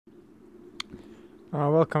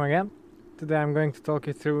Welcome again. Today I'm going to talk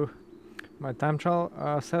you through my time trial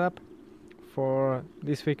setup for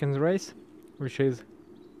this weekend's race, which is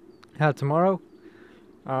held tomorrow.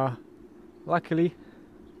 Uh, Luckily,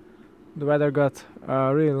 the weather got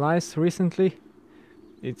really nice recently.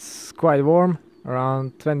 It's quite warm,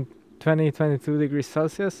 around 22 degrees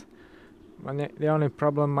Celsius. The only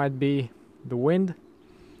problem might be the wind,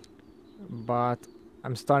 but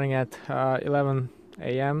I'm starting at 11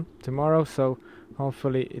 a.m. tomorrow, so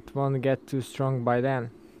hopefully it won't get too strong by then.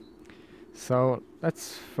 So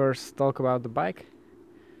let's first talk about the bike,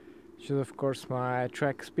 which is of course my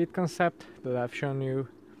Trek Speed concept that I've shown you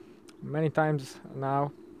many times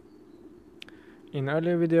now in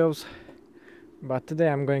earlier videos, but today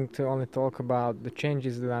I'm going to only talk about the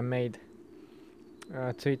changes that I made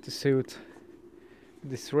to it to suit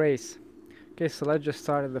this race. Okay, so let's just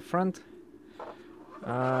start at the front.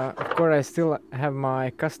 Of course I still have my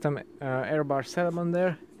custom air bar setup on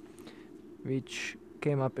there, which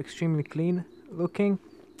came up extremely clean looking.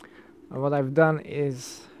 What I've done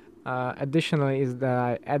is additionally is that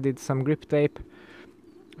I added some grip tape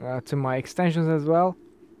to my extensions as well,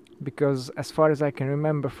 because as far as I can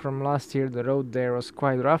remember from last year the road there was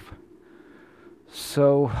quite rough,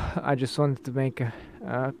 so I just wanted to make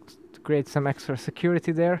to create some extra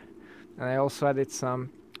security there, and I also added some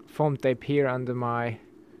foam tape here under my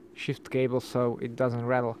shift cable so it doesn't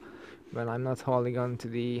rattle when I'm not holding on to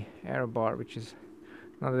the air bar, which is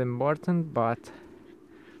not important but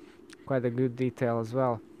quite a good detail as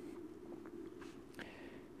well.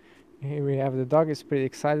 Here we have the dog, is pretty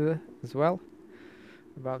excited as well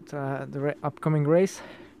about the upcoming race.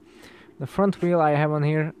 The front wheel I have on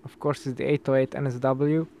here of course is the 808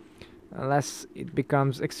 NSW. Unless it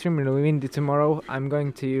becomes extremely windy tomorrow, I'm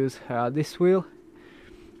going to use this wheel.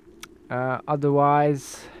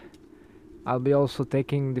 Otherwise I'll be also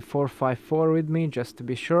taking the 454 with me just to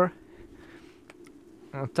be sure.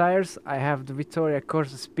 Tires, I have the Vittoria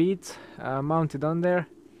Corsa Speed mounted on there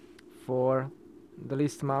for the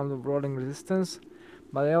least amount of rolling resistance,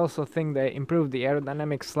 but I also think they improved the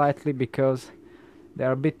aerodynamics slightly because they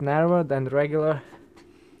are a bit narrower than the regular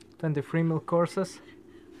 23mm Corsas.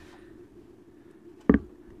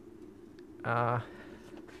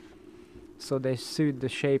 So they suit the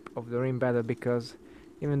shape of the rim better, because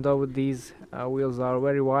even though these wheels are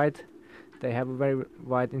very wide, they have a very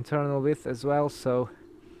wide internal width as well, so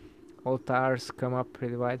all tires come up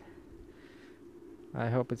pretty wide. I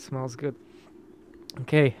hope it smells good.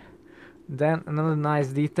 Okay, then another nice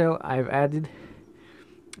detail I've added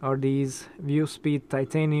are these View Speed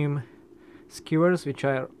titanium skewers, which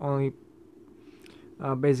are only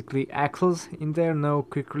basically axles in there, no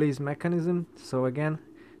quick release mechanism, so again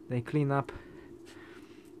they clean up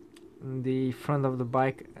the front of the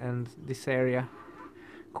bike and this area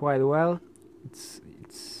quite well.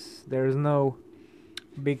 There is no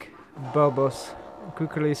big bulbous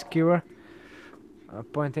quick release skewer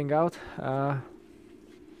pointing out.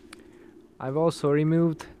 I've also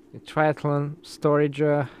removed the triathlon storage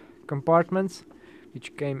compartments,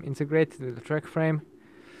 which came integrated with the Trek frame.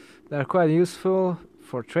 They're quite useful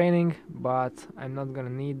for training, but I'm not gonna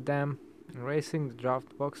need them in racing. The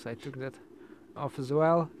draft box, I took that off as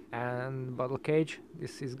well, and bottle cage.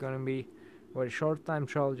 This is gonna be very short time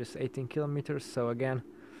trial, just 18 kilometers, so again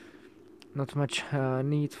not much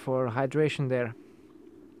need for hydration there.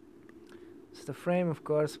 So the frame of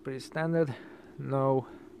course pretty standard, no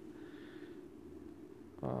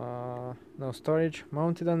storage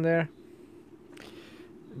mounted on there.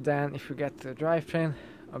 Then if you get the drivetrain,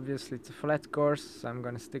 obviously it's a flat course, so I'm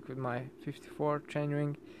gonna stick with my 54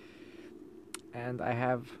 chainring, and I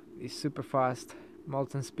have this super fast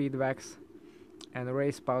molten speed wax and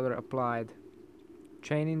race powder applied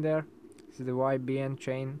chain in there. This is the YBN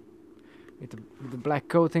chain with the black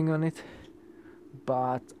coating on it,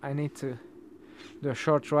 but I need to do a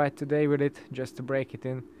short ride today with it just to break it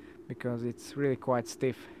in, because it's really quite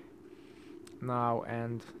stiff now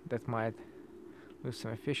and that might lose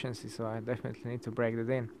some efficiency, so I definitely need to break that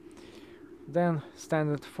in. Then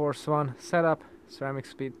standard Force 1 setup, ceramic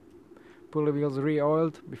speed pulley wheels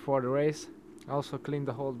re-oiled before the race. Also cleaned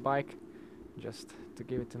the whole bike just to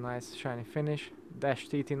give it a nice shiny finish. Dash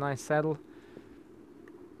TT9 saddle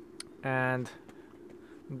and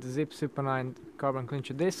the Zip Super 9 carbon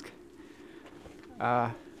clincher disc.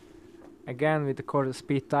 Again with the Corsa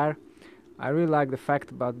Speed tire. I really like the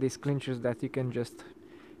fact about these clinchers that you can just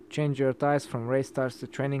change your tires from race tires to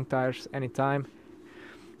training tires anytime.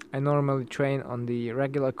 I normally train on the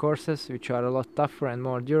regular courses, which are a lot tougher and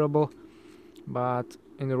more durable, but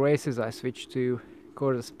in the races I switch to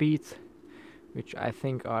Corsa Speeds, which I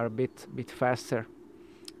think are a bit faster.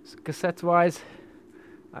 So cassette wise,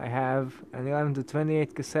 I have an 11 to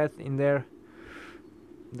 28 cassette in there.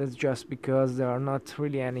 That's just because there are not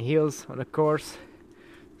really any hills on the course,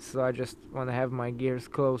 so I just want to have my gears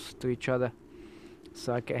close to each other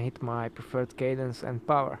so I can hit my preferred cadence and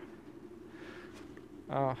power.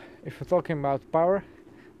 If we're talking about power,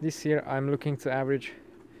 this year I'm looking to average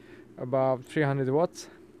about 300 watts.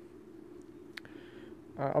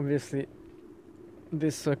 Obviously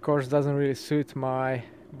this course doesn't really suit my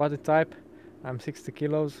body type. I'm 60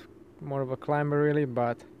 kilos, more of a climber really,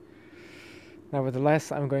 but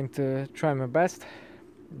nevertheless I'm going to try my best.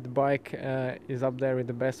 The bike is up there with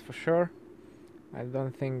the best for sure. I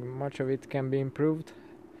don't think much of it can be improved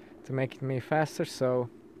to make it me faster, so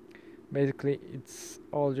basically it's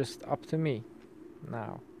all just up to me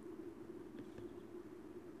now.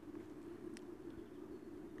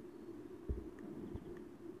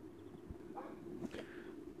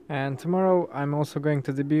 And tomorrow I'm also going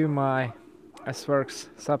to debut my S-Works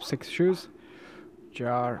Sub 6 shoes, which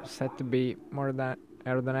are said to be more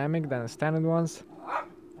aerodynamic than the standard ones,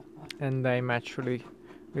 and they match really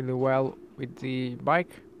well with the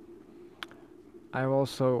bike. I've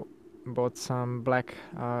also bought some black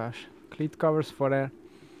cleat covers for there,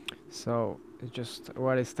 so it's just a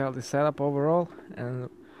very stealthy setup overall, and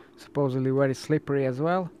supposedly very slippery as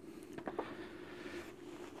well.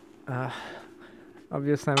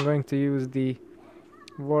 Obviously I'm going to use the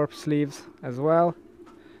warp sleeves as well,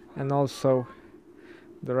 and also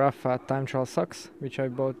the Rapha time trial socks, which I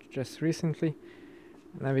bought just recently.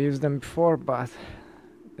 And I've used them before, but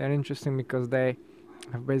they're interesting because they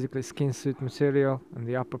have basically skin suit material on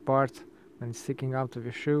the upper part and it's sticking out of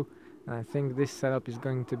your shoe, and I think this setup is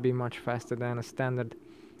going to be much faster than a standard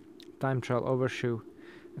time trial overshoe,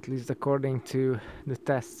 at least according to the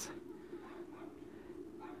tests.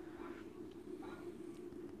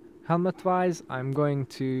 Helmet wise, I'm going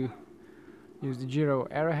to use the Giro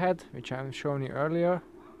Arrowhead, which I've shown you earlier,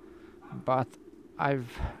 but I've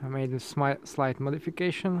made a slight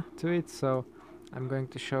modification to it, so I'm going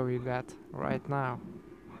to show you that right now.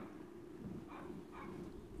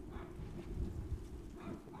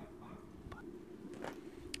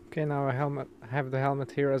 Okay, now I have the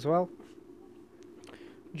helmet here as well.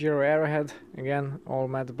 Giro Arrowhead, again all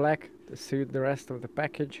matte black to suit the rest of the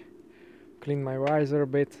package. Clean my visor a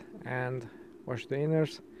bit and wash the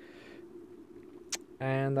inners.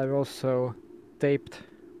 And I've also taped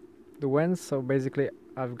the vents, so basically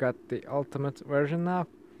I've got the ultimate version now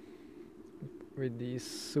with this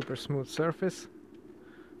super smooth surface.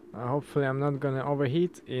 Hopefully I'm not gonna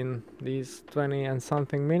overheat in these 20 and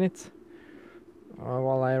something minutes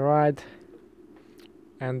while I ride,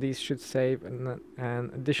 and these should save an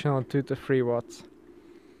additional 2 to 3 watts.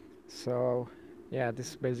 So yeah, this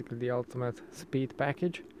is basically the ultimate speed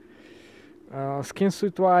package. Skin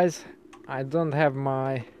suit wise, I don't have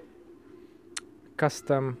my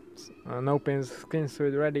custom no pins skin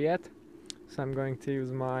suit ready yet, so I'm going to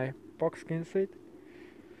use my POC skin suit,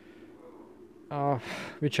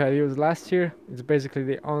 which I used last year. It's basically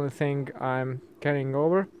the only thing I'm carrying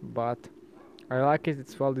over, but I like it.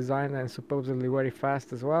 It's well designed and supposedly very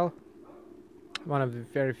fast as well. One of the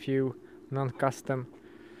very few non-custom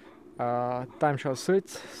time trial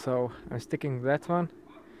suits, so I'm sticking to that one.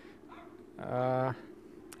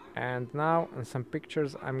 And now in some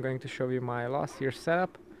pictures I'm going to show you my last year's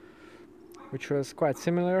setup, which was quite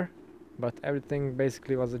similar, but everything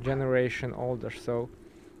basically was a generation older. So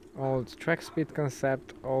old track speed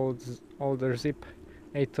concept, older zip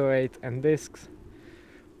 808 and discs,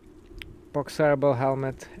 POC Cerebel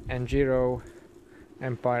helmet and Giro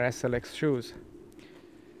Empire SLX shoes.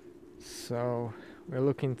 So we'll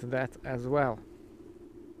look into that as well.